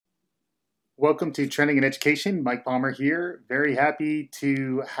Welcome to Trending in Education. Mike Palmer here. Very happy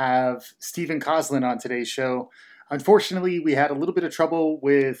to have Stephen Coslin on today's show. Unfortunately, we had a little bit of trouble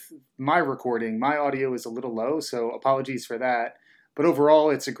with my recording. My audio is a little low, so apologies for that. But overall,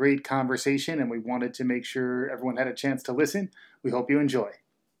 it's a great conversation, and we wanted to make sure everyone had a chance to listen. We hope you enjoy.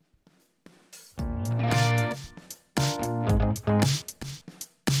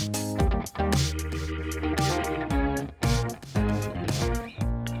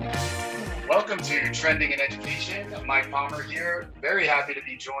 Welcome to Trending in Education. Mike Palmer here. Very happy to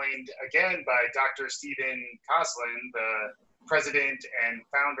be joined again by Dr. Stephen Coslin, the president and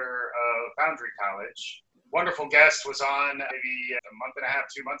founder of Foundry College. Wonderful guest, was on maybe a month and a half,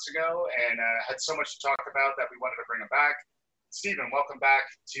 2 months ago, and had so much to talk about that we wanted to bring him back. Stephen, welcome back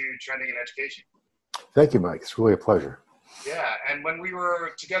to Trending in Education. Thank you, Mike. It's really a pleasure. Yeah, and when we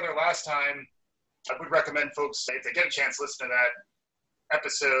were together last time, I would recommend folks, if they get a chance, listen to that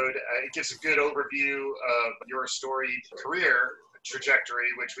episode. It gives a good overview of your storied career trajectory,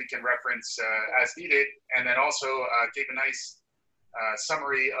 which we can reference as needed, and then also gave a nice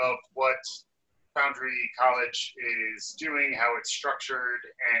summary of what Foundry College is doing, how it's structured,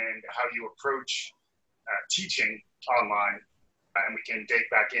 and how you approach teaching online. And we can dig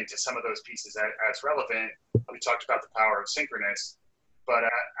back into some of those pieces as relevant. We talked about the power of synchronous. But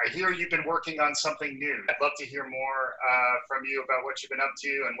I hear you've been working on something new. I'd love to hear more from you about what you've been up to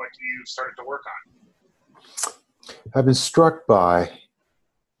and what you started to work on. I've been struck by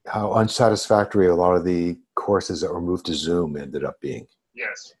how unsatisfactory a lot of the courses that were moved to Zoom ended up being.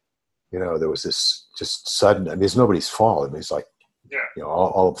 Yes. You know, there was this just sudden, I mean, it's nobody's fault. I mean, it's like, you know,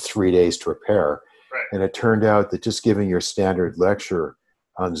 all of 3 days to prepare. Right. And it turned out that just giving your standard lecture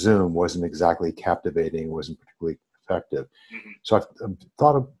on Zoom wasn't exactly captivating, wasn't particularly effective. Mm-hmm. So I've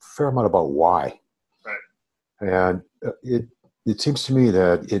thought a fair amount about why. Right. And it seems to me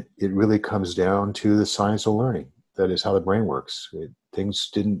that it really comes down to the science of learning. That is how the brain works. Things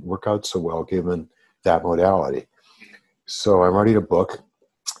didn't work out so well given that modality. So I'm writing a book,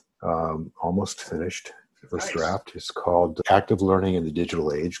 almost finished. First draft. It's called Active Learning in the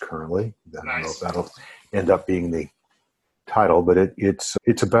Digital Age currently. I don't know if that'll end up being the title, but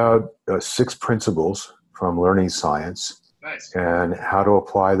it's about 6 principles from learning science and how to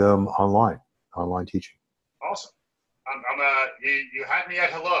apply them online teaching. Awesome. You had me at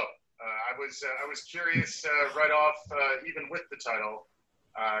hello. I was curious right off, even with the title,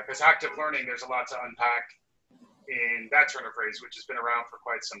 because active learning, there's a lot to unpack in that turn of phrase, which has been around for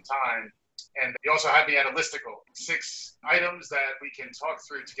quite some time. And you also had me at a listicle, 6 items that we can talk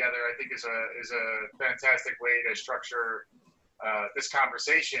through together. I think is a fantastic way to structure this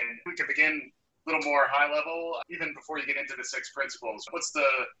conversation. We could begin a little more high level, even before you get into the 6 principles. What's the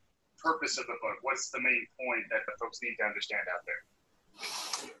purpose of the book? What's the main point that the folks need to understand out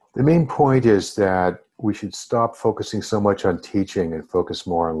there? The main point is that we should stop focusing so much on teaching and focus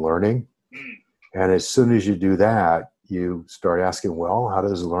more on learning. And as soon as you do that, you start asking, well, how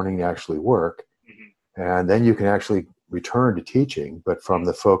does learning actually work? Mm-hmm. And then you can actually return to teaching, but from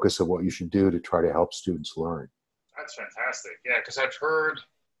the focus of what you should do to try to help students learn. That's fantastic. Yeah, because I've heard,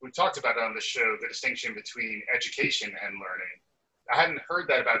 we talked about it on the show, the distinction between education and learning. I hadn't heard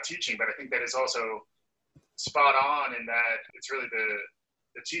that about teaching, but I think that is also spot on in that it's really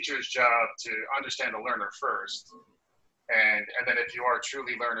the teacher's job to understand the learner first. And then if you are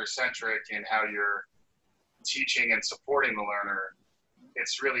truly learner-centric in how you're teaching and supporting the learner,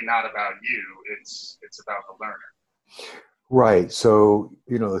 it's really not about you, it's about the learner. Right. So,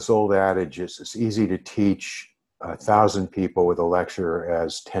 you know, this old adage is it's easy to teach 1,000 people with a lecture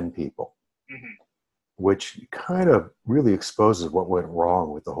as 10 people, which kind of really exposes what went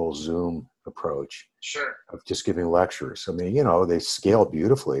wrong with the whole Zoom approach of just giving lectures. I mean, you know, they scale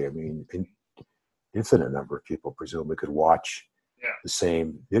beautifully. I mean, an infinite number of people presumably could watch the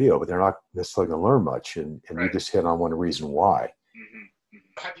same video, but they're not necessarily going to learn much. And you just hit on one reason why.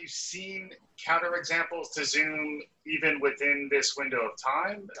 Have you seen counterexamples to Zoom even within this window of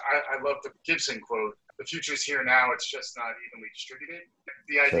time? I love the Gibson quote, "The future's here now, it's just not evenly distributed."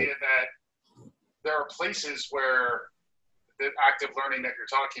 The idea that there are places where the active learning that you're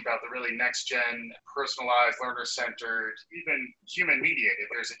talking about, the really next-gen, personalized, learner-centered, even human-mediated,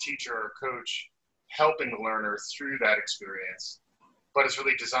 there's a teacher or coach helping the learner through that experience, but it's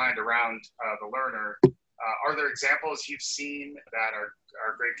really designed around the learner. Are there examples you've seen that are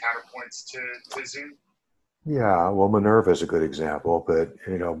great counterpoints to Zoom? Yeah, well, Minerva is a good example, but,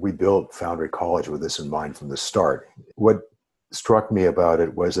 you know, we built Foundry College with this in mind from the start. What struck me about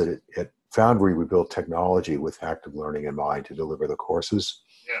it was that at Foundry, we built technology with active learning in mind to deliver the courses.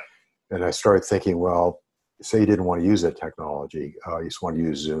 Yeah. And I started thinking, well, say you didn't want to use that technology, you just want to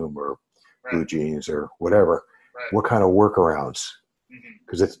use Zoom or Blue Jeans or whatever. Right. What kind of workarounds?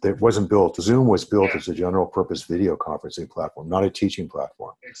 Because it wasn't built. Zoom was built as a general purpose video conferencing platform, not a teaching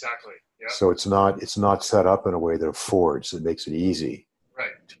platform. Exactly. Yeah. So it's not set up in a way that makes it easy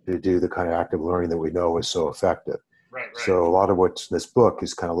to do the kind of active learning that we know is so effective. Right. So a lot of what's in this book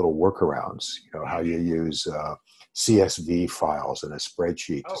is kind of little workarounds, how you use CSV files in a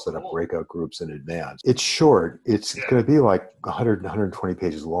spreadsheet to set up breakout groups in advance. It's short. It's going to be like 100, 120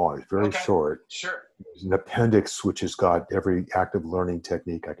 pages long. It's very short. Sure. There's an appendix which has got every active learning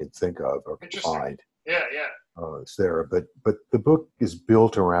technique I can think of or find. Yeah. It's there. But the book is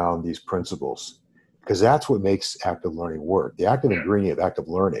built around these principles because that's what makes active learning work. The active ingredient of active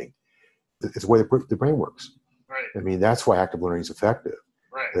learning is the way the brain works. Right. I mean, that's why active learning is effective.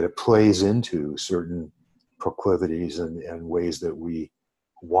 Right. That it plays into certain proclivities and ways that we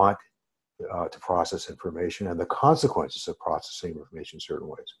want to process information and the consequences of processing information in certain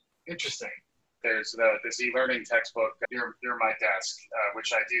ways. Interesting. There's this e-learning textbook near my desk,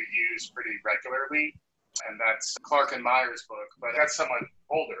 which I do use pretty regularly, and that's Clark and Meyer's book, but that's somewhat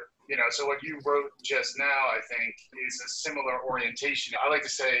older. So what you wrote just now, I think, is a similar orientation. I like to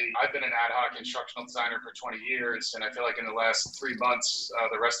say I've been an ad hoc instructional designer for 20 years, and I feel like in the last 3 months,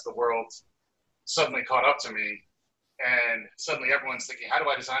 the rest of the world suddenly caught up to me. And suddenly everyone's thinking, how do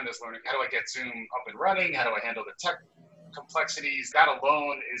I design this learning? How do I get Zoom up and running? How do I handle the tech complexities? That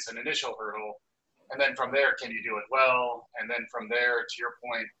alone is an initial hurdle. And then from there, can you do it well? And then from there, to your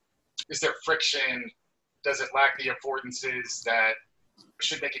point, is there friction? Does it lack the affordances that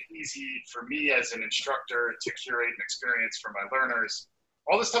should make it easy for me as an instructor to curate an experience for my learners?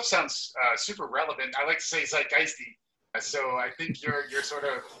 All this stuff sounds super relevant. I like to say zeitgeisty. So I think you're sort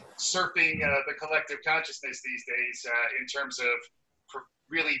of surfing the collective consciousness these days in terms of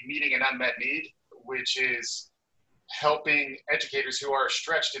really meeting an unmet need, which is helping educators who are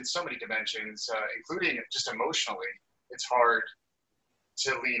stretched in so many dimensions, including just emotionally. It's hard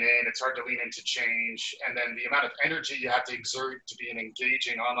to lean in. It's hard to lean into change. And then the amount of energy you have to exert to be an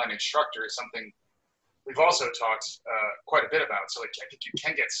engaging online instructor is something we've also talked quite a bit about. So I think you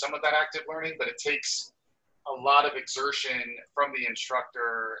can get some of that active learning, but it takes a lot of exertion from the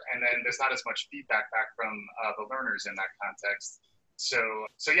instructor, and then there's not as much feedback back from the learners in that context. So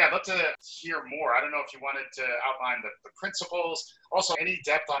yeah, I'd love to hear more. I don't know if you wanted to outline the principles, also any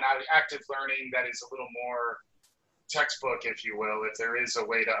depth on active learning that is a little more textbook, if you will, if there is a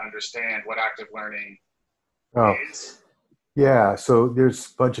way to understand what active learning is. Yeah, so there's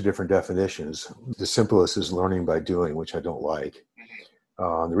a bunch of different definitions. The simplest is learning by doing, which I don't like.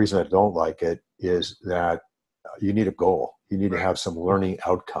 The reason I don't like it is that you need a goal. You need to have some learning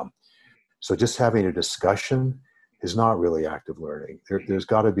outcome. So just having a discussion is not really active learning. There's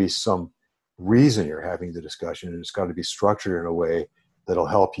got to be some reason you're having the discussion, and it's got to be structured in a way that'll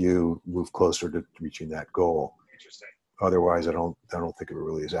help you move closer to reaching that goal. Interesting. Otherwise, I don't think of it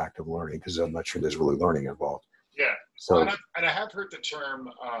really as active learning because I'm not sure there's really learning involved. Yeah. So, and I have heard the term,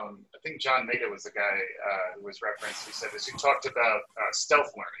 I think John Maida was the guy who was referenced, who said this, who talked about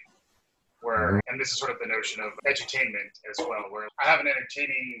stealth learning, where, and this is sort of the notion of edutainment as well, where I have an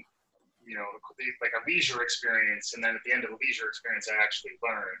entertaining, like a leisure experience, and then at the end of the leisure experience, I actually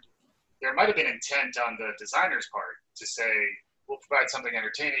learned. There might have been intent on the designer's part to say, we'll provide something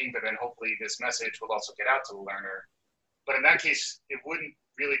entertaining, but then hopefully this message will also get out to the learner. But in that case, it wouldn't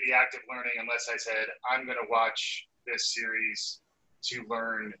really be active learning unless I said, I'm going to watch this series to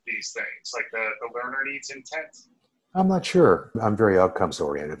learn these things. Like the learner needs intent. I'm not sure. I'm very outcomes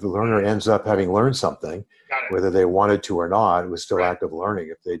oriented. If the learner ends up having learned something, whether they wanted to or not, it was still active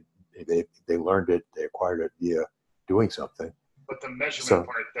learning. If they learned it, they acquired it via doing something. But the measurement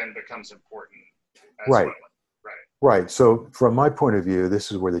part then becomes important as well. Right. So from my point of view,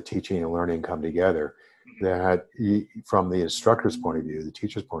 this is where the teaching and learning come together. That from the instructor's point of view, the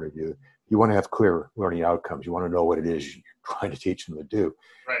teacher's point of view, you want to have clear learning outcomes. You want to know what it is you're trying to teach them to do.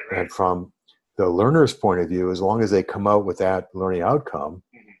 Right. And from the learner's point of view, as long as they come out with that learning outcome,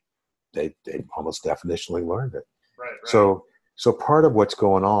 they almost definitionally learned it. Right. So part of what's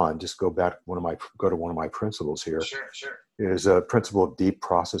going on, just go to one of my principles here. Sure. Is a principle of deep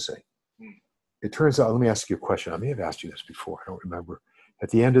processing. It turns out, let me ask you a question. I may have asked you this before. I don't remember. At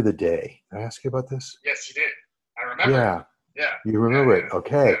the end of the day, did I ask you about this? Yes, you did. I remember. Yeah. You remember it.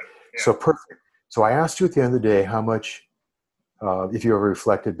 Okay. Yeah. So perfect. So I asked you at the end of the day how much, if you ever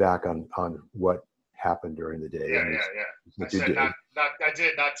reflected back on what happened during the day. Yeah. I said I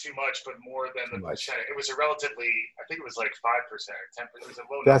did not too much, but more than the percentage. It was a relatively, I think it was like 5% or 10%. It was a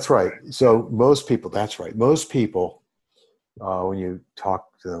low number. That's right. So most people, when you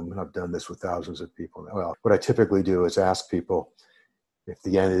talk to them, and I've done this with thousands of people. Well, what I typically do is ask people, If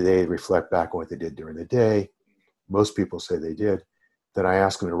at the end of the day, they reflect back on what they did during the day, most people say they did, then I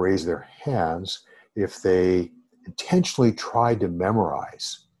ask them to raise their hands if they intentionally tried to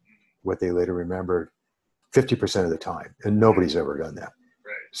memorize what they later remembered 50% of the time. And nobody's ever done that.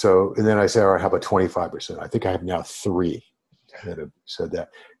 Right. So, and then I say, all right, how about 25%? I think I have now 3 that have said that.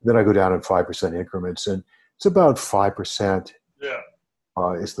 Then I go down in 5% increments, and it's about 5%. Yeah.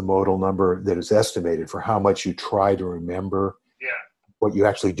 Is the modal number that is estimated for how much you try to remember what you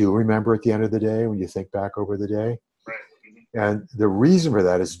actually do remember at the end of the day when you think back over the day. Right. Mm-hmm. And the reason for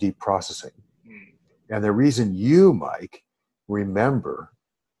that is deep processing. And the reason you, Mike, remember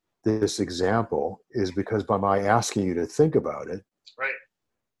this example is because by my asking you to think about it, right,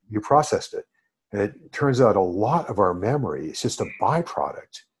 you processed it. And it turns out a lot of our memory is just a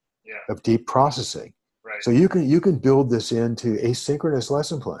byproduct of deep processing. Right. So you can build this into asynchronous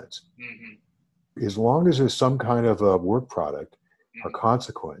lesson plans. As long as there's some kind of a work product or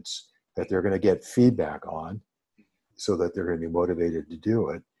consequence that they're going to get feedback on so that they're going to be motivated to do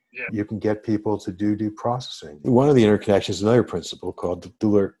it, you can get people to do deep processing. One of the interconnections is another principle called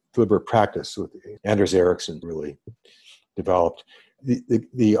deliberate practice, with Anders Ericsson really developed.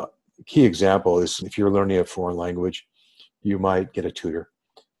 The key example is if you're learning a foreign language, you might get a tutor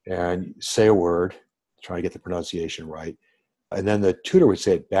and say a word, try to get the pronunciation right, and then the tutor would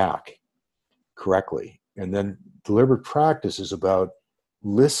say it back correctly. And then deliberate practice is about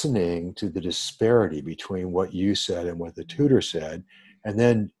listening to the disparity between what you said and what the tutor said, and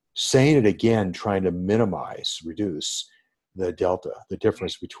then saying it again, trying to reduce the delta, the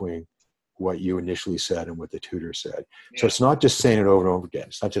difference between what you initially said and what the tutor said. So it's not just saying it over and over again.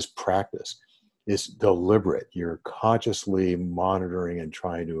 It's not just practice. It's deliberate. You're consciously monitoring and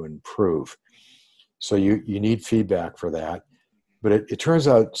trying to improve. So you need feedback for that. But it turns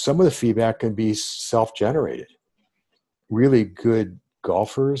out some of the feedback can be self-generated. Really good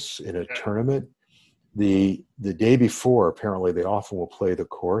golfers in a tournament, the day before, apparently they often will play the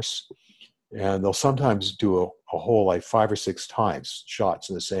course, and they'll sometimes do a hole like 5 or 6 times, shots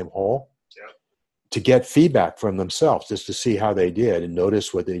in the same hole, to get feedback from themselves, just to see how they did and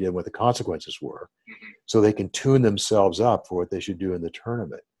notice what they did, what the consequences were, so they can tune themselves up for what they should do in the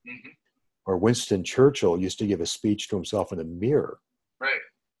tournament. Or Winston Churchill used to give a speech to himself in a mirror. Right.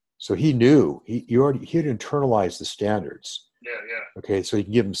 So he knew, he had internalized the standards. Okay, so he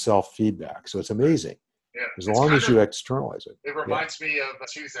can give himself feedback. So it's amazing. As long as you externalize it. It reminds me of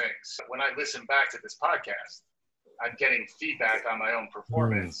 2 things. When I listen back to this podcast, I'm getting feedback on my own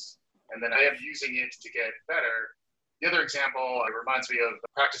performance, and then I am using it to get better. The other example, it reminds me of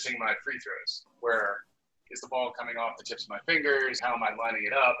practicing my free throws, where is the ball coming off the tips of my fingers? How am I lining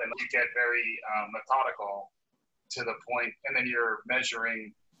it up? And you get very methodical to the point, and then you're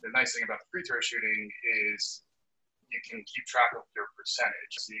measuring. The nice thing about the free throw shooting is you can keep track of your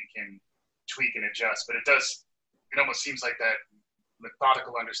percentage, so you can tweak and adjust. But it almost seems like that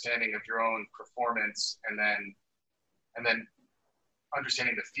methodical understanding of your own performance, and then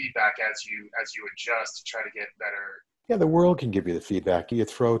understanding the feedback as you adjust to try to get better. Yeah, the world can give you the feedback. You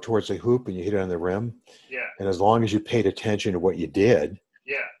throw towards a hoop and you hit it on the rim. And as long as you paid attention to what you did,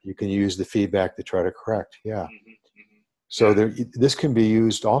 you can use the feedback to try to correct. So this can be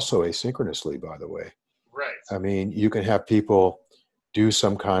used also asynchronously, by the way. Right. I mean, you can have people do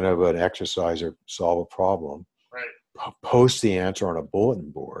some kind of an exercise or solve a problem, post the answer on a bulletin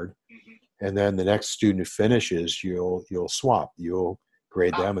board, and then the next student who finishes, you'll swap. You'll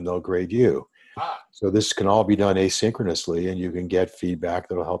grade them and they'll grade you. So this can all be done asynchronously, and you can get feedback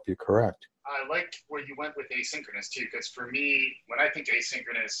that'll help you correct. I like where you went with asynchronous too, because for me, when I think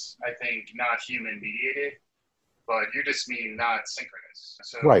asynchronous, I think not human mediated, but you just mean not synchronous.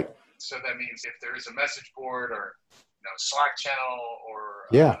 So, so that means if there is a message board or Slack channel or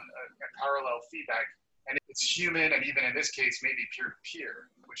a parallel feedback, and it's human, and even in this case, maybe peer-to-peer,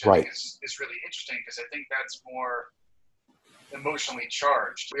 which I think is really interesting, because I think that's more emotionally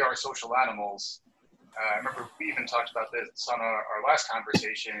charged. We are social animals. I remember we even talked about this on our last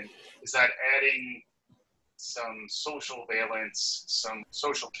conversation, is that adding some social valence, some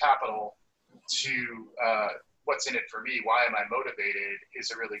social capital to what's in it for me, why am I motivated,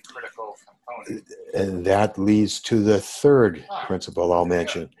 is a really critical component. And that leads to the third principle I'll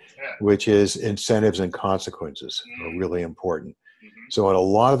mention, which is incentives and consequences are really important. So a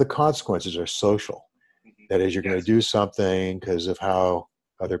lot of the consequences are social. That is, you're going to do something because of how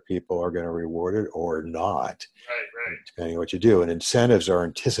other people are going to reward it or not, depending on what you do. And incentives are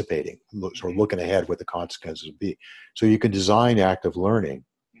anticipating, or looking ahead what the consequences will be. So you can design active learning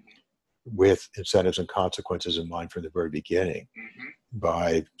with incentives and consequences in mind from the very beginning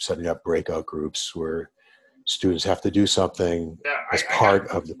by setting up breakout groups where students have to do something Yeah, as part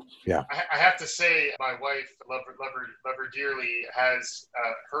of the, yeah. I have to say, my wife, love her dearly, has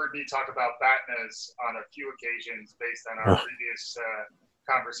heard me talk about BATNAs on a few occasions based on our previous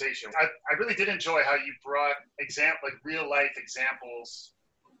conversation. I really did enjoy how you brought like real life examples.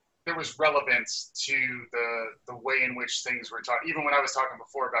 There was relevance to the way in which things were taught. Even when I was talking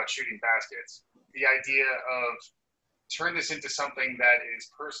before about shooting baskets, the idea of turn this into something that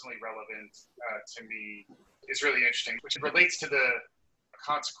is personally relevant to me is really interesting, which relates to the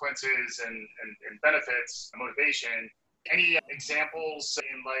consequences and benefits, motivation. Any examples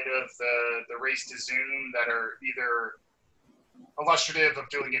in light of the race to Zoom that are either illustrative of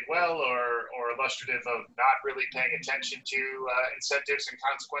doing it well or illustrative of not really paying attention to incentives and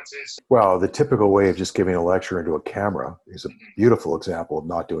consequences? Well, the typical way of just giving a lecture into a camera is a beautiful example of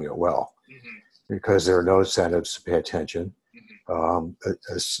not doing it well, because there are no incentives to pay attention.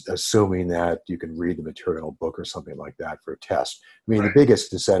 Assuming that you can read the material book or something like that for a test. I mean, the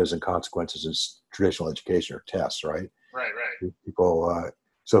biggest incentives and consequences in traditional education are tests, right? Right. People.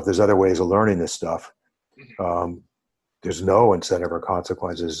 So if there's other ways of learning this stuff, there's no incentive or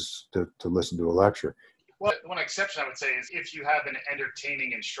consequences to listen to a lecture. Well, one exception I would say is if you have an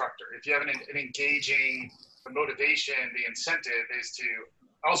entertaining instructor, if you have an engaging motivation, the incentive is to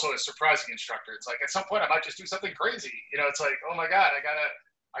also a surprising instructor. It's like at some point I might just do something crazy. It's like, oh my God, I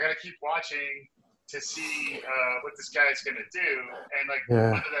gotta keep watching to see what this guy's gonna do. And like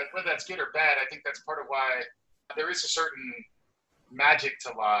whether that's good or bad, I think that's part of why there is a certain magic to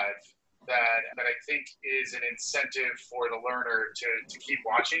live that I think is an incentive for the learner to keep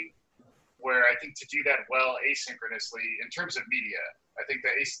watching. Where I think to do that well asynchronously in terms of media, I think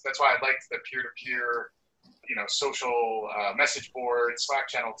that's why I liked the peer-to-peer, social message board, Slack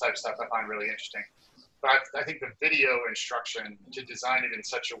channel type stuff I find really interesting. But I think the video instruction, to design it in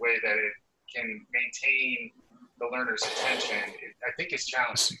such a way that it can maintain the learner's attention, I think is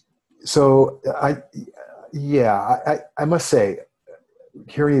challenging. So I must say,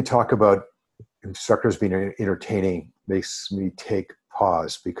 hearing you talk about instructors being entertaining makes me take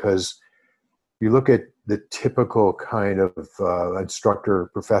pause, because you look at the typical kind of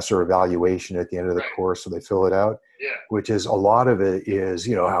instructor-professor evaluation at the end of the course, so they fill it out, which is a lot of it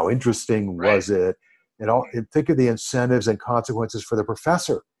is, how interesting was it? And think of the incentives and consequences for the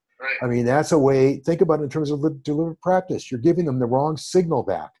professor. Right. I mean, that's a way, think about it in terms of deliberate practice. You're giving them the wrong signal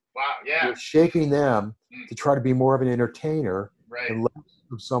back. Wow, yeah. You're shaping them to try to be more of an entertainer and less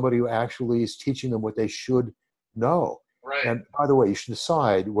of somebody who actually is teaching them what they should know. Right. And by the way, you should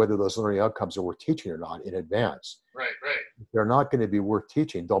decide whether those learning outcomes are worth teaching or not in advance. Right. If they're not going to be worth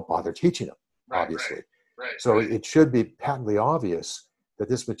teaching, don't bother teaching them, obviously. Right. So it should be patently obvious that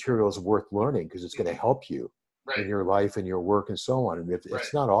this material is worth learning because it's going to help you in your life and your work and so on. And if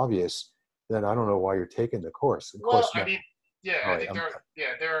it's not obvious, then I don't know why you're taking the course. I think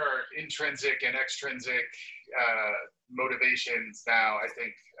there are intrinsic and extrinsic motivations now, I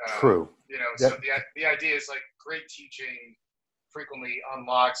think. True. So the idea is like great teaching frequently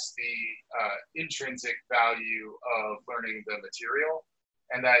unlocks the intrinsic value of learning the material,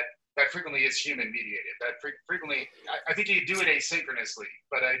 and that frequently is human mediated. That frequently, I think you can do it asynchronously,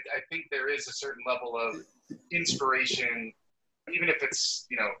 but I think there is a certain level of inspiration, even if it's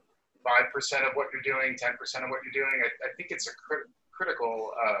 5% of what you're doing, 10% of what you're doing. I think it's a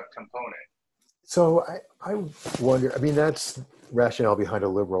critical component. So I wonder, I mean, that's rationale behind a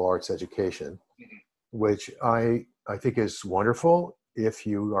liberal arts education, which I think is wonderful if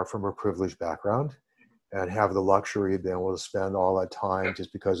you are from a privileged background and have the luxury of being able to spend all that time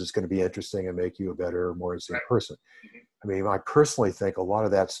just because it's going to be interesting and make you a better, more interesting person. I mean, I personally think a lot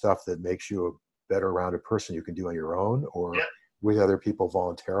of that stuff that makes you a better rounded person you can do on your own or with other people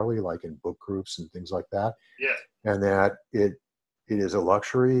voluntarily, like in book groups and things like that. And that it is a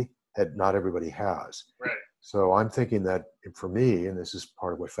luxury that not everybody has. Right. So I'm thinking that for me, and this is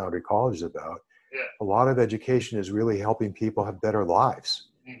part of what Foundry College is about, a lot of education is really helping people have better lives,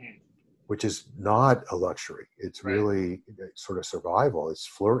 which is not a luxury. It's really sort of survival. It's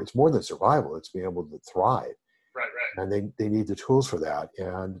more than survival. It's being able to thrive. Right. And they need the tools for that.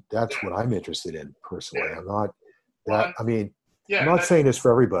 And that's what I'm interested in personally. I'm not I'm not saying this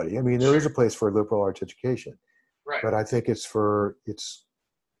for everybody. I mean, there is a place for liberal arts education, but I think it's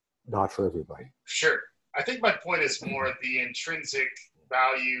not for everybody. Sure. I think my point is more the intrinsic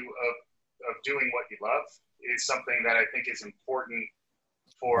value of doing what you love is something that I think is important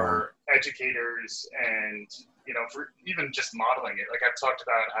for educators and, for even just modeling it. Like I've talked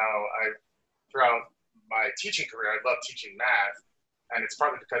about how throughout my teaching career, I love teaching math. And it's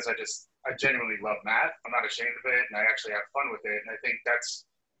partly because I genuinely love math. I'm not ashamed of it, and I actually have fun with it. And I think that's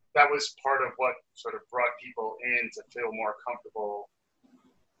that was part of what sort of brought people in to feel more comfortable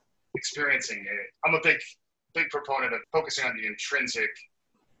experiencing it. I'm a big proponent of focusing on the intrinsic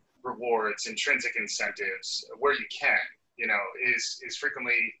rewards, intrinsic incentives where you can, is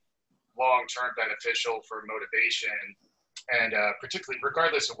frequently long-term beneficial for motivation. And particularly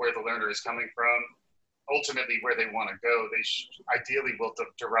regardless of where the learner is coming from, ultimately where they want to go, they ideally will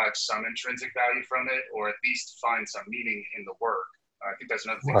derive some intrinsic value from it, or at least find some meaning in the work. I think that's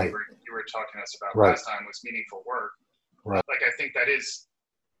another thing Right. you were talking to us about Right. last time, was meaningful work. Right. Like, I think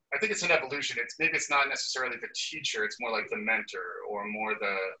it's an evolution. Maybe it's not necessarily the teacher, it's more like the mentor, or more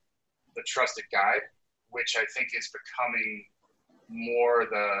the trusted guide, which I think is becoming more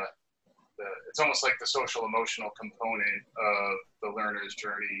it's almost like the social emotional component of the learner's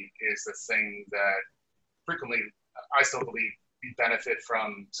journey is the thing that frequently, I still believe, we benefit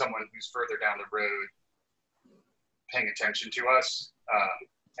from someone who's further down the road paying attention to us.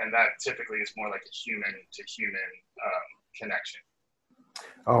 And that typically is more like a human to human connection.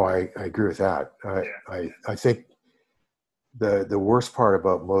 Oh, I agree with that. I think the worst part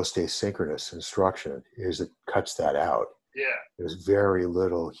about most asynchronous instruction is it cuts that out. Yeah. There's very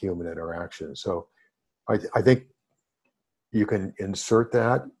little human interaction. So I think you can insert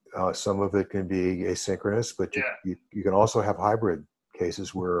that. Some of it can be asynchronous, but you can also have hybrid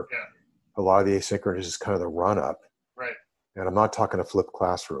cases where a lot of the asynchronous is kind of the run up. Right. And I'm not talking a flipped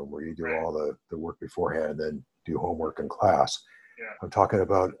classroom where you do all the work beforehand and then do homework in class. Yeah. I'm talking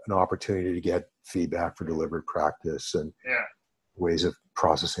about an opportunity to get feedback for deliberate practice and ways of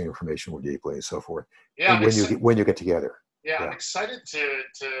processing information more deeply and so forth. Yeah. When you get together. Yeah, I'm excited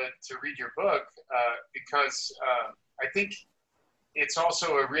to read your book because I think it's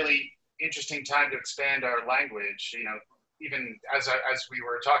also a really interesting time to expand our language. Even as we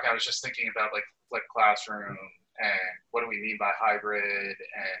were talking, I was just thinking about like flipped classroom and what do we mean by hybrid,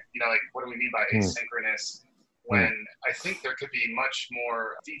 and like what do we mean by asynchronous, when I think there could be much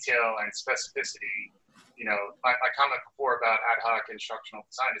more detail and specificity. My comment before about ad hoc instructional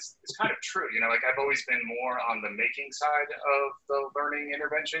design is kind of true. Like, I've always been more on the making side of the learning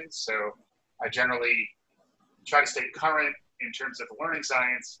interventions. So I generally try to stay current in terms of the learning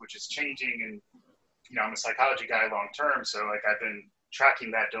science, which is changing. And, I'm a psychology guy long term. So like, I've been tracking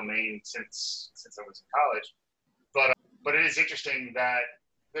that domain since I was in college. But it is interesting that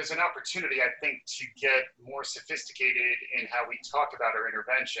there's an opportunity, I think, to get more sophisticated in how we talk about our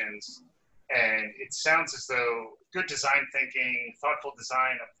interventions. And it sounds as though good design thinking, thoughtful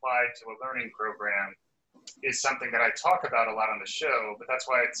design applied to a learning program is something that I talk about a lot on the show. But that's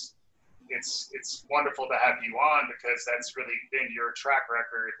why it's wonderful to have you on, because that's really been your track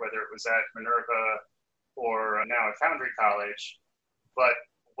record, whether it was at Minerva or now at Foundry College. But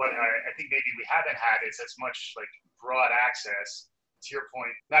what I think maybe we haven't had is as much like broad access. To your point,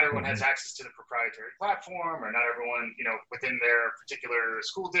 not everyone has access to the proprietary platform, or not everyone, within their particular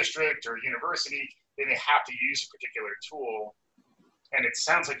school district or university, they may have to use a particular tool. And it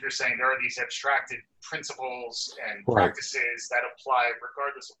sounds like you're saying there are these abstracted principles and practices that apply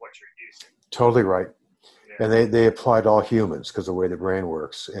regardless of what you're using. Totally right. Yeah. And they apply to all humans because of the way the brain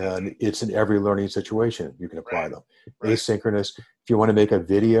works. And it's in every learning situation you can apply them. Asynchronous. If you want to make a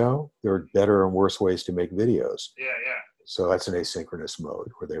video, there are better and worse ways to make videos. Yeah. So that's an asynchronous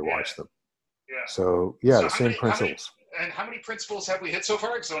mode where they watch them. Yeah. So the same principles. How many principles have we hit so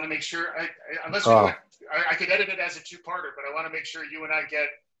far? Because I want to make sure, I could edit it as a two-parter, but I want to make sure you and I get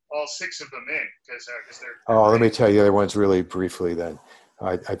all 6 of them in, because they're let me tell you the other ones really briefly then.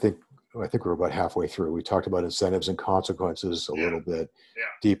 I think we're about halfway through. We talked about incentives and consequences a little bit,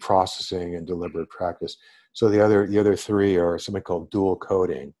 deep processing and deliberate practice. So the other 3 are something called dual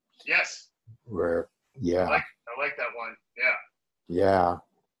coding. Yes. Where, I like that one. Yeah. Yeah.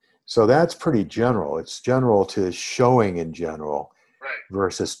 So that's pretty general. It's general to showing in general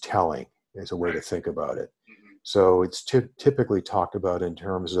versus telling is a way to think about it. Mm-hmm. So it's typically talked about in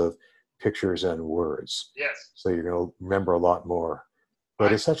terms of pictures and words. Yes. So you're going to remember a lot more.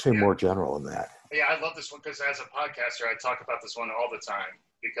 But it's actually more general than that. Yeah, I love this one because as a podcaster, I talk about this one all the time,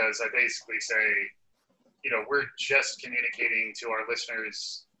 because I basically say, we're just communicating to our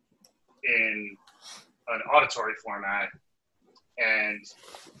listeners in an auditory format, and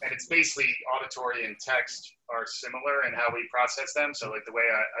it's basically auditory and text are similar in how we process them. So like the way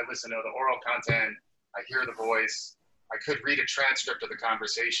I listen to the oral content, I hear the voice, I could read a transcript of the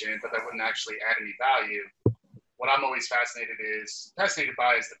conversation, but that wouldn't actually add any value. What I'm always fascinated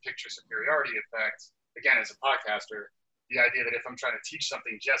by is the picture superiority effect. Again, as a podcaster, the idea that if I'm trying to teach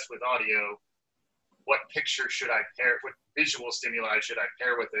something just with audio, what picture should I pair, what visual stimuli should I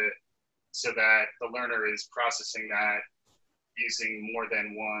pair with it, so that the learner is processing that using more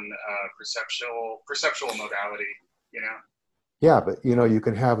than one perceptual modality, you know? Yeah, but you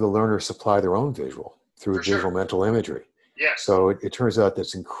can have the learner supply their own visual through For sure. visual mental imagery. Yes. So it turns out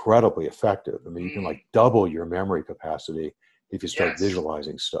that's incredibly effective. I mean, you can like double your memory capacity if you start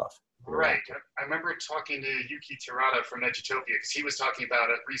visualizing stuff. Right. I remember talking to Yuki Terada from Edutopia, because he was talking about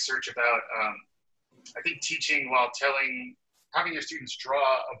research about, I think, teaching while having your students draw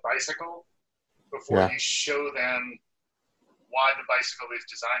a bicycle before you show them why the bicycle is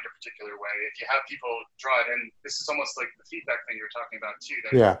designed a particular way. If you have people draw it, and this is almost like the feedback thing you're talking about too,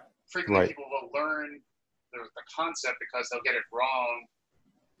 that frequently people will learn the concept because they'll get it wrong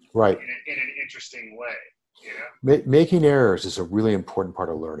in an interesting way. You know? Making errors is a really important part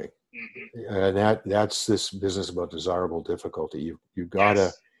of learning. And that's this business about desirable difficulty. You've got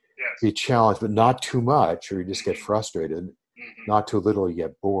to be challenged, but not too much, or you just get frustrated. Not too little, you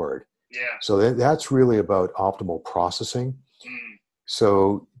get bored. So that's really about optimal processing.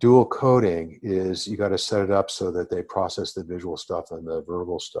 So dual coding is you got to set it up so that they process the visual stuff and the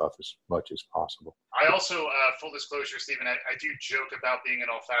verbal stuff as much as possible. I also, full disclosure, Stephen, I do joke about being an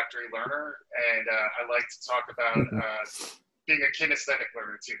olfactory learner, and I like to talk about being a kinesthetic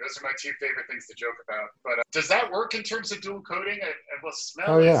learner too. Those are my two favorite things to joke about. But does that work in terms of dual coding? Well,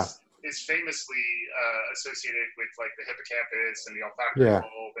 smell is famously associated with like the hippocampus and the olfactory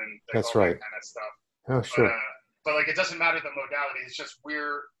bulb and like, all that kind of stuff. Oh, sure. But like, it doesn't matter the modality. It's just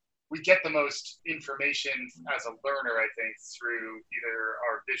we get the most information as a learner, I think, through either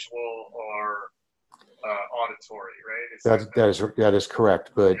our visual or auditory, right? That is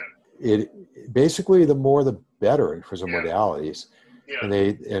correct. But it basically, the more the better in terms of modalities, and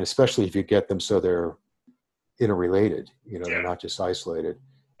especially if you get them so they're interrelated. They're not just isolated.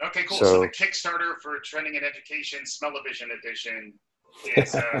 Okay, cool. So the Kickstarter for Trending in Education Smell-O-Vision Edition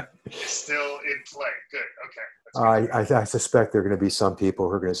is still in play. Good. Okay. I suspect there are going to be some people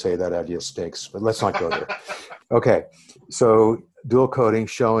who are going to say that idea stinks, but let's not go there. Okay. So dual coding,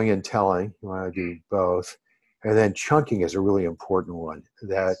 showing and telling. You want to do both. And then chunking is a really important one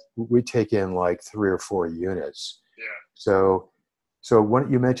that we take in like 3 or 4 units. So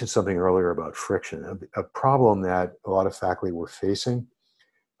when you mentioned something earlier about friction, a problem that a lot of faculty were facing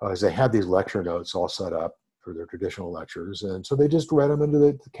is they had these lecture notes all set up for their traditional lectures, and so they just read them into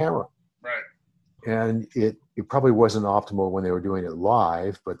the camera. Right. And it probably wasn't optimal when they were doing it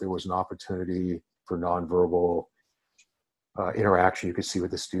live, but there was an opportunity for nonverbal interaction. You could see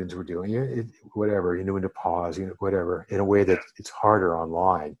what the students were doing. Whatever, you knew when to pause, whatever, in a way that it's harder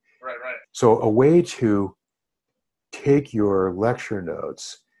online. Right. So a way to take your lecture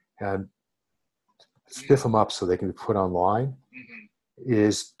notes and spiff them up so they can be put online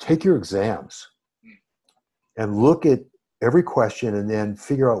is take your exams and look at every question and then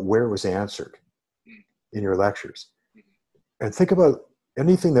figure out where it was answered in your lectures. And think about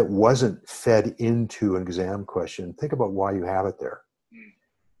anything that wasn't fed into an exam question. Think about why you have it there.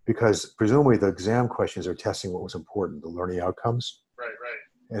 Because presumably the exam questions are testing what was important, the learning outcomes. Right.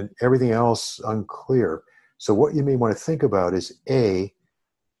 And everything else unclear. So what you may want to think about is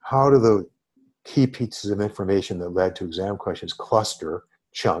how do the key pieces of information that led to exam questions cluster,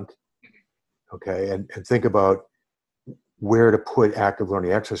 chunk, okay, and think about where to put active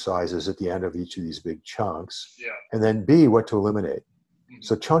learning exercises at the end of each of these big chunks, and then B, what to eliminate.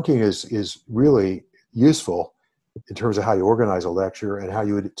 So chunking is really useful in terms of how you organize a lecture and how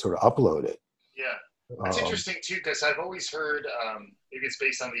you would sort of upload it. Yeah, that's interesting too, because I've always heard, maybe it's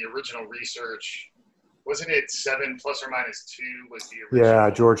based on the original research, wasn't it 7 ± 2 was the original? Yeah,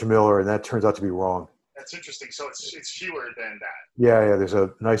 George Miller, and that turns out to be wrong. That's interesting. So it's fewer than that. Yeah. There's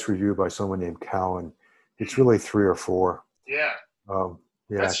a nice review by someone named Cowan. It's really 3 or 4. Yeah.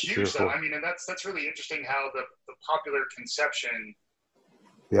 That's huge, though. I mean, and that's really interesting how the popular conception,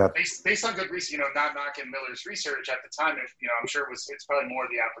 based on good reason, not knocking Miller's research at the time, I'm sure it's probably more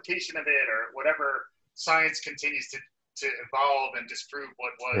the application of it or whatever. Science continues to evolve and disprove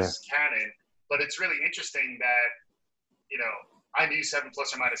what was canon. But it's really interesting that, I knew 7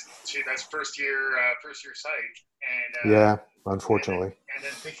 ± 2. That's first year psych, and unfortunately, and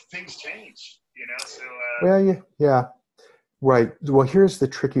then things change, So right. Well, here's the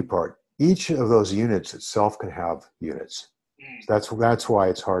tricky part. Each of those units itself can have units. That's why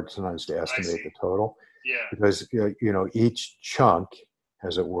it's hard sometimes to estimate the total. Yeah. Because each chunk,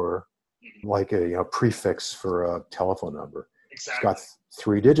 as it were, like a prefix for a telephone number, exactly. It's got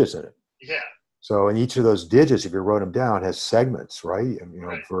 3 digits in it. Yeah. So in each of those digits, if you wrote them down, has segments, right?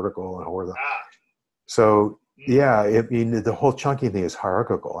 Vertical and horizontal. So the whole chunking thing is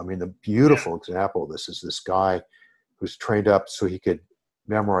hierarchical. I mean, the beautiful example of this is this guy who's trained up so he could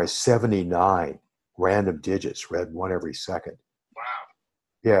memorize 79 random digits, read one every second. Wow.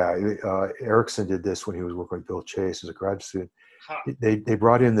 Yeah, Erickson did this when he was working with Bill Chase as a graduate student. Huh. They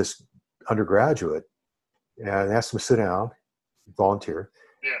brought in this undergraduate and asked him to sit down, volunteer,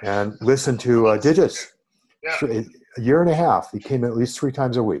 Yeah. and listen to digits. Yeah. A year and a half. He came at least 3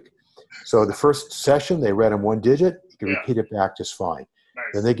 times a week. So the first session, they read him 1 digit. He could Yeah. repeat it back just fine. Nice.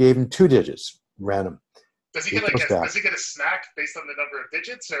 Then they gave him 2 digits, random. Does he get does he get a snack based on the number of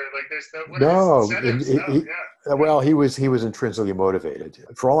digits, or like there's no? Well, he was intrinsically motivated.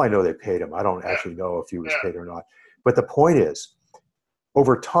 For all I know, they paid him. I don't actually know if he was paid or not. But the point is,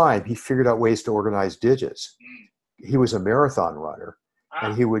 over time, he figured out ways to organize digits. He was a marathon runner,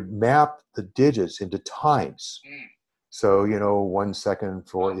 and he would map the digits into times. So 1 second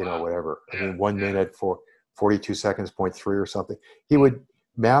for whatever. I mean, 1 minute for 42 seconds, 0.3 or something. He would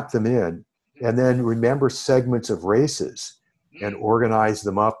map them in. And then remember segments of races and organize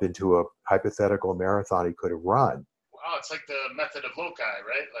them up into a hypothetical marathon he could have run. Wow, it's like the method of loci,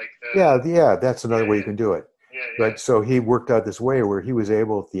 right? Yeah, that's another way you can do it. Yeah. But so he worked out this way where he was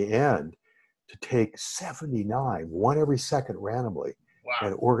able at the end to take 79, one every second randomly,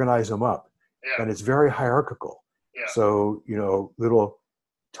 and organize them up. Yeah. And it's very hierarchical. Yeah. So, little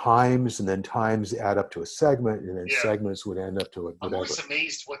times and then times add up to a segment, and then segments would end up to a whatever. I'm always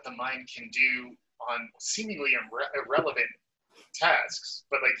amazed what the mind can do on seemingly irrelevant tasks,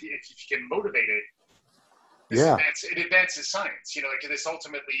 but like if you can motivate it, it advances science. This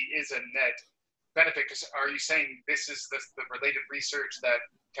ultimately is a net benefit. Because are you saying this is the related research that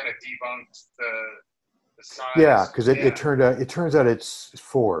kind of debunked the size? Yeah, because it turns out it's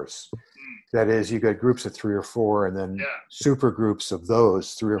 4s. That is, you got groups of 3 or 4, and then super groups of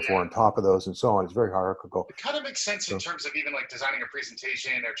those 3 or 4 on top of those, and so on. It's very hierarchical. It kind of makes sense in terms of even like designing a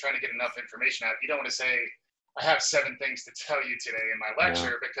presentation or trying to get enough information out. You don't want to say, I have 7 things to tell you today in my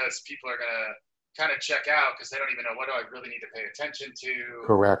lecture, because people are going to kind of check out because they don't even know, what do I really need to pay attention to?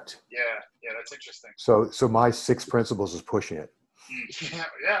 Correct. Yeah, that's interesting. So my 6 principles is pushing it.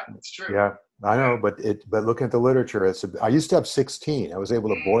 Yeah, it's true. Yeah, I know, but looking at the literature, I used to have 16. I was able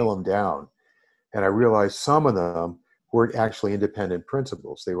to boil them down. And I realized some of them weren't actually independent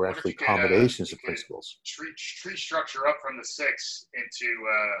principles. They were actually combinations of principles. Tree structure up from the 6 into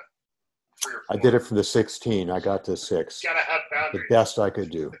 3 or 4. I did it from the 16. I got to 6. You gotta have boundaries. The best I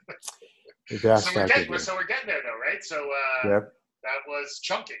could do. So we're getting there, though, right? So that was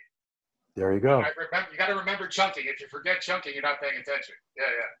chunking. There you go. You got to remember chunking. If you forget chunking, you're not paying attention.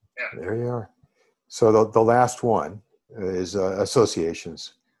 Yeah. There you are. So the last one is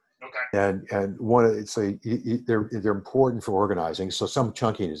associations. Okay. And one, so they're important for organizing. So some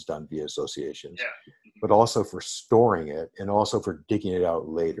chunking is done via associations, but also for storing it and also for digging it out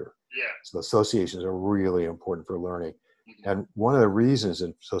later. Yeah. So associations are really important for learning. And one of the reasons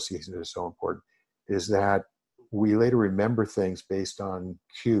that associations are so important is that we later remember things based on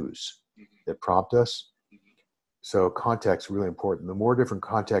cues that prompt us. So context is really important. The more different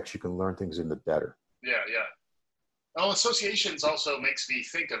contexts you can learn things in, the better. Yeah. Well, associations also makes me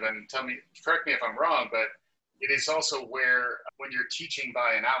think of, and correct me if I'm wrong, but it is also where when you're teaching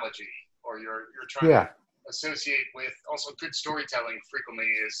by analogy or you're trying to associate with, also good storytelling frequently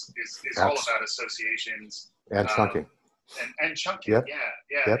is all about associations. And chunking. And chunking. Yep.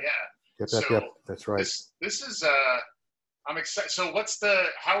 Yeah. Yep. That's right. This is I'm excited. So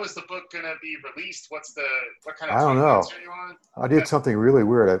how is the book going to be released? What kind of I don't know. are you on? I did something really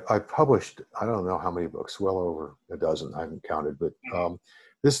weird. I published, I don't know how many books, well over a dozen. I haven't counted, but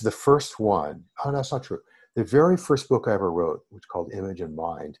this is the first one. Oh, that's not true. The very first book I ever wrote, which was called Image and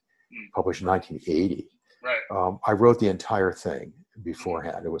Mind, published in 1980. Right. I wrote the entire thing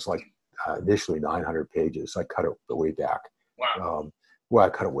beforehand. It was like initially 900 pages. I cut it way back. Wow. I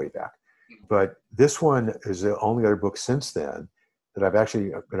cut it way back. But this one is the only other book since then that I've actually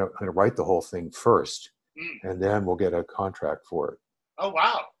going to write the whole thing first, and then we'll get a contract for it. Oh,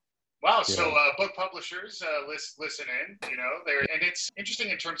 wow. Yeah. So book publishers, listen in, and it's interesting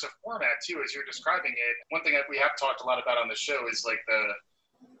in terms of format too, as you're describing it. One thing that we have talked a lot about on the show is like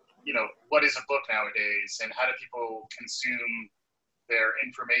what is a book nowadays, and how do people consume their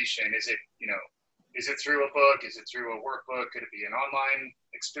information? Is it through a book? Is it through a workbook? Could it be an online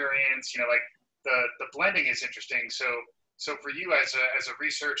experience? Like the blending is interesting. So for you as a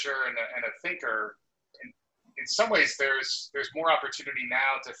researcher and a thinker, in some ways there's more opportunity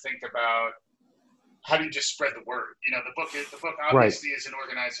now to think about how do you just spread the word. The book obviously is an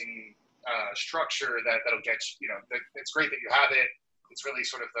organizing structure that'll get it's great that you have it. It's really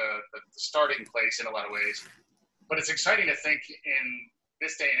sort of the starting place in a lot of ways, but it's exciting to think in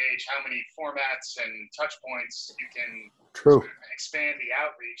this day and age, how many formats and touch points you can True. sort of expand the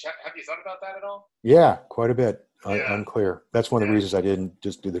outreach. Have you thought about that at all? Yeah, quite a bit. Yeah. Unclear. That's one of the Yeah. reasons I didn't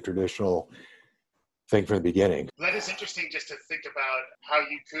just do the traditional thing from the beginning. That is interesting just to think about how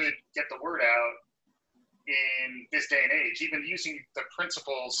you could get the word out in this day and age, even using the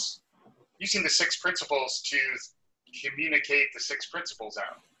principles, using the 6 principles to communicate the 6 principles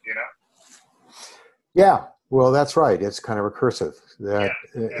out, you know? Yeah, well, that's right. It's kind of recursive. That,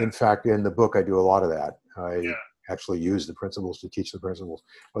 Yeah. in fact, in the book, I do a lot of that. I Yeah. actually use the principles to teach the principles,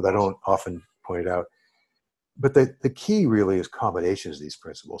 but I don't often point it out. But the key really is combinations of these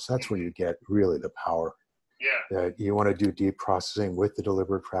principles. That's when you get really the power. Yeah. That you want to do deep processing with the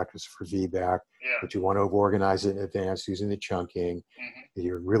deliberate practice for feedback, Yeah. but you want to organize it in advance using the chunking. Mm-hmm.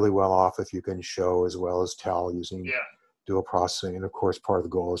 You're really well off if you can show as well as tell using Yeah. dual processing. And of course, part of the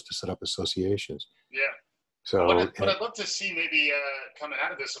goal is to set up associations. Yeah. So what I'd love to see maybe coming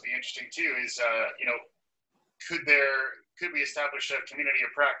out of this will be interesting too is, you know, could we establish a community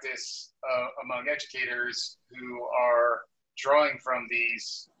of practice among educators who are drawing from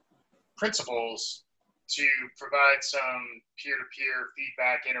these principles to provide some peer-to-peer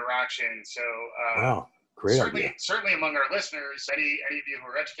feedback interaction? So wow, great idea. Certainly among our listeners, any of you who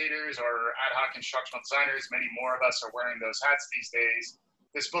are educators or ad hoc instructional designers, many more of us are wearing those hats these days.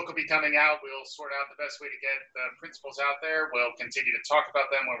 This book will be coming out. We'll sort out the best way to get the principles out there. We'll continue to talk about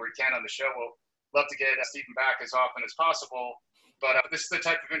them when we can on the show. We'll love to get Stephen back as often as possible. But this is the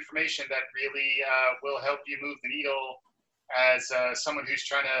type of information that really will help you move the needle as someone who's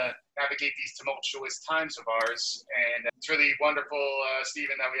trying to navigate these tumultuous times of ours. And it's really wonderful,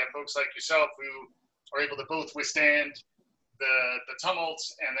 Stephen, that we have folks like yourself who are able to both withstand the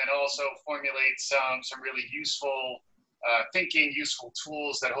tumults and then also formulate some really useful thinking, useful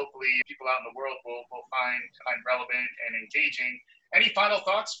tools that hopefully people out in the world will find relevant and engaging. Any final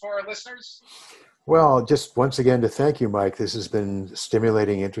thoughts for our listeners? Well, just once again to thank you, Mike. This has been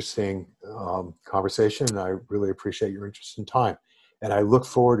stimulating, interesting conversation. I really appreciate your interest and time. And I look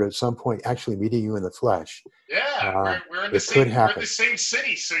forward to at some point actually meeting you in the flesh. Yeah, we're in the same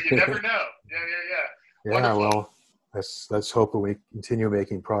city, so you never know. Yeah. Yeah, Wonderful. Well, let's hope that we continue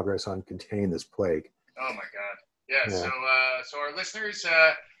making progress on containing this plague. Oh my God. Yeah. So our listeners,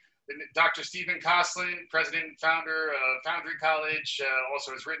 Dr. Stephen Kosslyn, president and founder of Foundry College,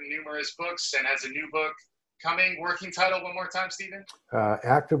 also has written numerous books and has a new book coming. Working title one more time, Stephen?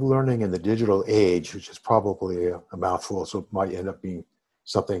 Active Learning in the Digital Age, which is probably a mouthful, so it might end up being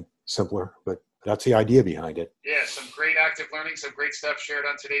something simpler, but that's the idea behind it. Yeah, some great active learning, some great stuff shared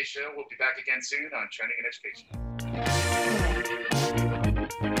on today's show. We'll be back again soon on Trending in Education.